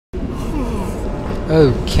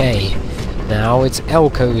Okay, now it's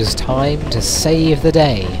Elko's time to save the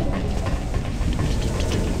day.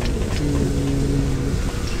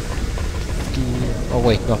 Oh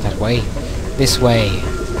wait, not that way. This way.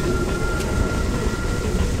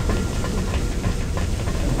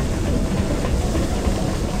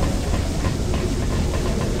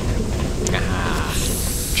 Ah,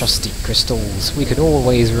 trusty crystals. We can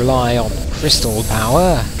always rely on crystal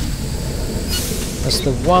power. That's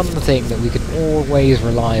the one thing that we can always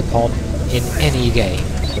rely upon in any game.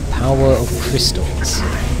 The power of crystals.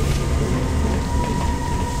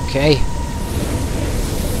 Okay.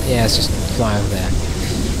 Yeah, let's just fly over there.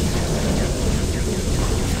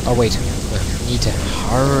 Oh wait, we need to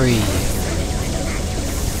hurry.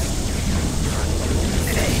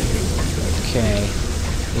 Okay.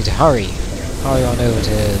 Need to hurry. Hurry on over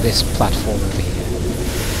to this platform over here.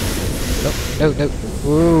 No, no, no.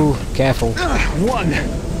 Ooh, careful. One.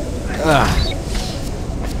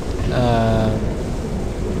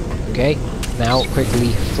 Okay, now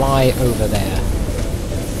quickly fly over there.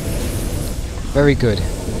 Very good.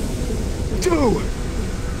 Two.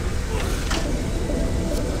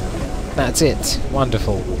 That's it.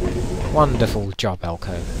 Wonderful. Wonderful job,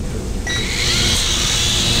 Elko.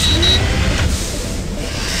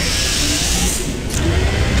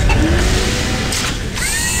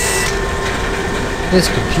 This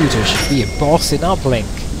computer should be a boss in Uplink.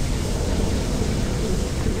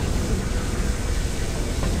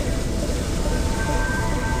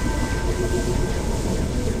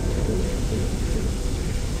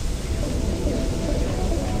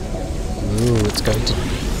 Ooh, it's going to...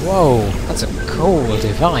 Whoa, that's a cool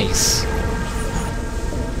device.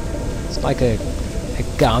 It's like a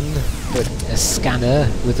gun, but a scanner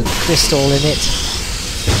with a crystal in it.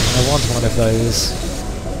 I want one of those.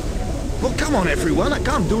 Well, come on, everyone. I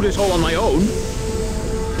can't do this all on my own.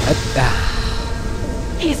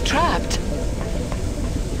 He's trapped.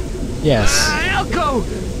 Yes. Elko!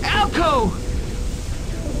 Elko!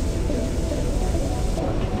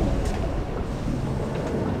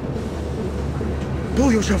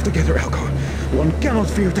 Pull yourself together, Elko. One cannot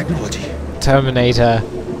fear technology. Terminator.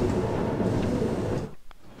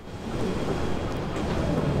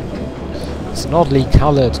 It's an oddly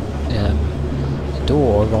coloured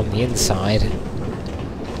door on the inside.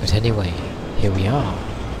 But anyway, here we are.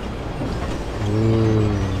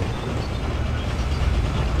 Ooh.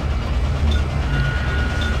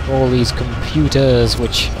 All these computers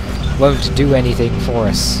which won't do anything for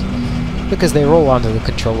us. Because they're all under the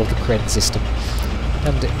control of the Kren system.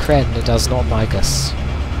 And Kren does not like us.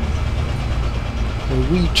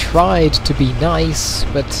 We tried to be nice,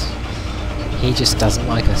 but he just doesn't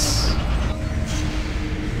like us.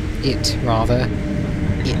 It, rather.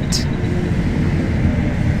 It.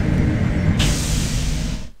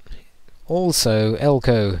 Also,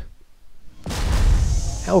 Elko.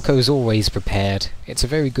 Elko's always prepared. It's a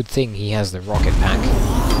very good thing he has the rocket pack.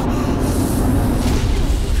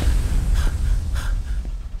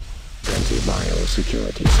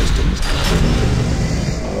 Biosecurity systems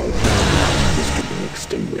all is to be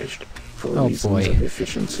extinguished for reasons of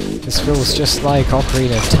efficiency. This feels just like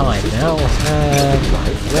Ocarina of Time now.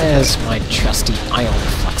 Where's my trusty ion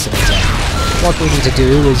fluximeter? What we need to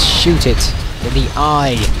do is shoot it in the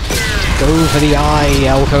eye. Go for the eye,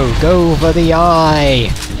 Elko. Go for the eye.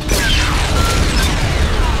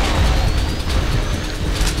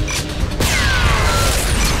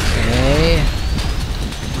 Okay.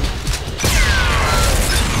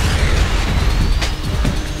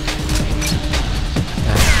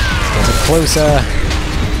 Closer.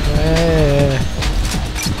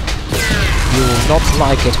 You will not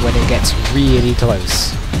like it when it gets really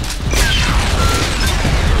close.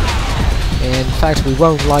 In fact, we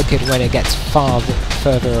won't like it when it gets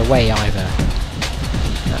further away either.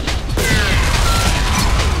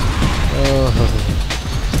 Oh.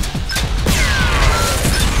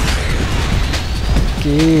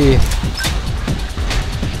 Okay.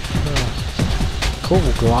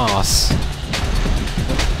 Cool glass.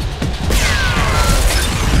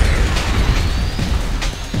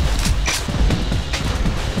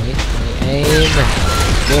 Aim.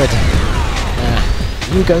 Good.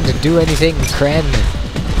 You going to do anything, Kren?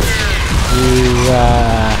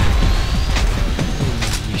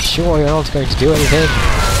 You sure you're not going to do anything?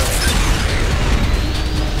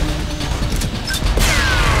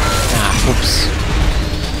 Oops.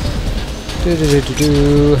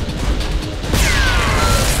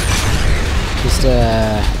 Just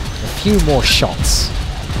a few more shots.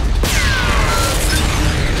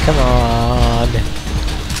 Come on.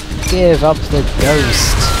 Give up the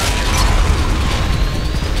ghost.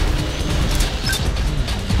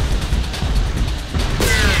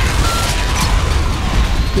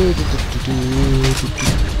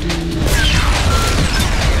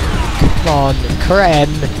 Come on,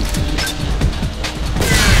 Kren!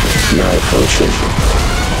 Malfunction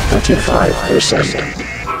 35%.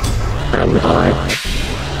 And high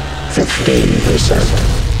 15%.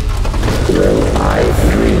 Will I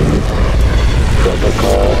dream?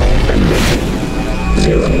 Protocol emission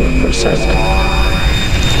 0%.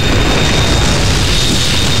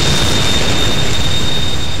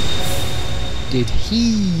 Did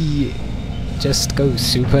he just go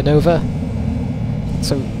supernova?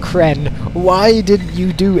 So, Kren, why didn't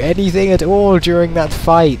you do anything at all during that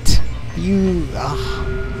fight?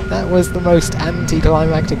 That was the most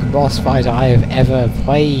anticlimactic boss fight I have ever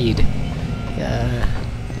played.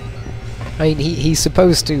 I mean, he's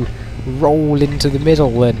supposed to roll into the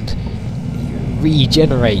middle and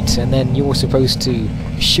regenerate, and then you're supposed to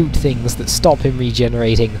shoot things that stop him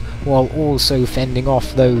regenerating, while also fending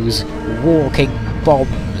off those walking bomb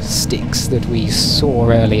sticks that we saw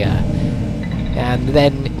earlier. And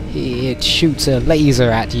then it shoots a laser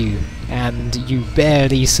at you, and you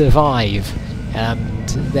barely survive, and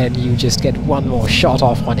then you just get one more shot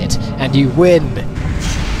off on it, and you win!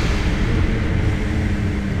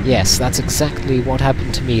 Yes, that's exactly what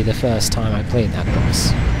happened to me the first time I played that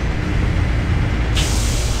boss.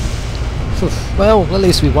 Well, at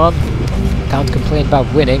least we won. Can't complain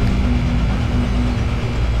about winning.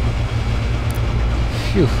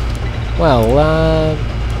 Phew. Well,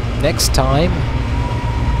 next time...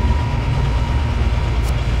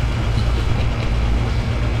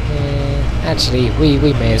 actually, we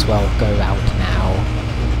may as well go out now.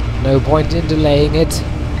 No point in delaying it.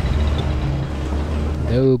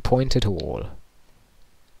 No point at all.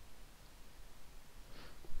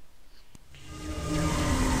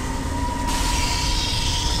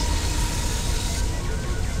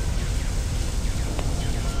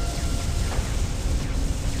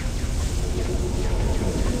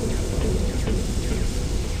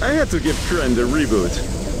 I had to give Kren the reboot,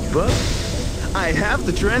 but I have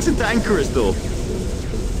the Transcendine Crystal.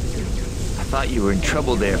 I thought you were in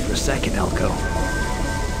trouble there for a second, Elko.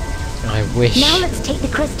 I wish. Now let's take the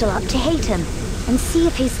crystal up to Hayton and see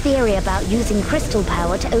if his theory about using crystal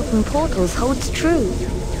power to open portals holds true.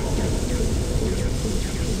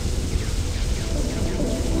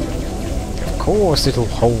 Of course it'll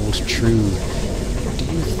hold true. What do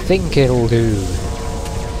you think it'll do?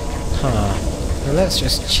 Huh. Well, let's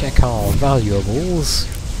just check our valuables.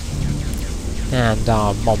 And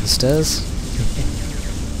our monsters.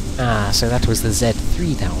 So that was the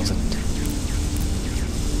Z3000.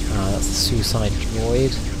 That's the suicide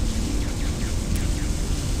droid.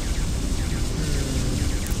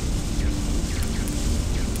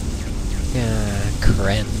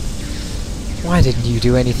 Kren. Why didn't you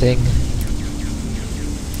do anything?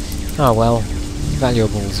 Oh well.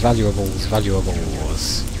 Valuables, valuables,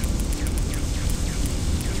 valuables.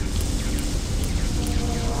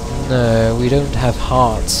 No, we don't have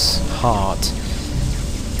heart.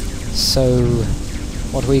 So,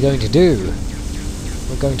 what are we going to do?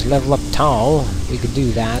 We're going to level up Tal. We could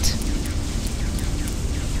do that.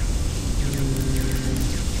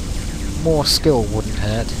 More skill wouldn't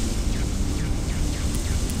hurt.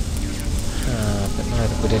 But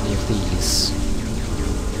neither would any of these.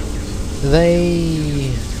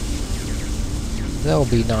 They'll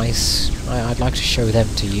be nice. I'd like to show them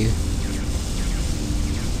to you.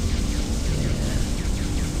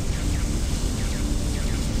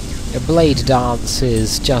 A blade dance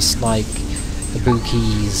is just like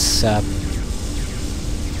Ibuki's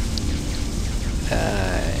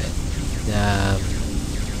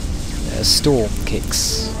storm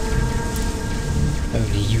kicks,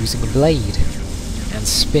 only using a blade and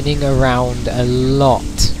spinning around a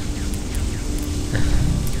lot.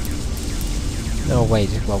 Oh wait,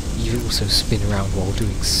 well, you also spin around while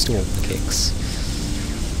doing storm kicks.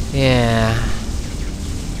 Yeah.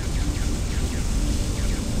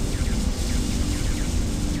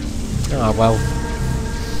 Ah, well.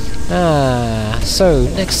 So,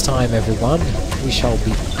 next time, everyone, we shall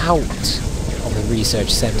be out of the research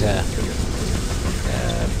centre.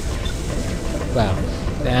 Well,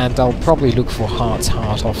 and I'll probably look for Heart's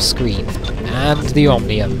Heart off screen. And the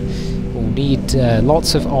Omnium. We'll need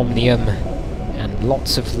lots of Omnium and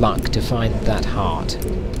lots of luck to find that heart.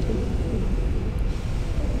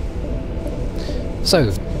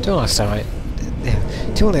 So, till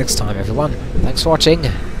next time, everyone. Thanks for watching.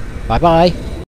 Bye-bye.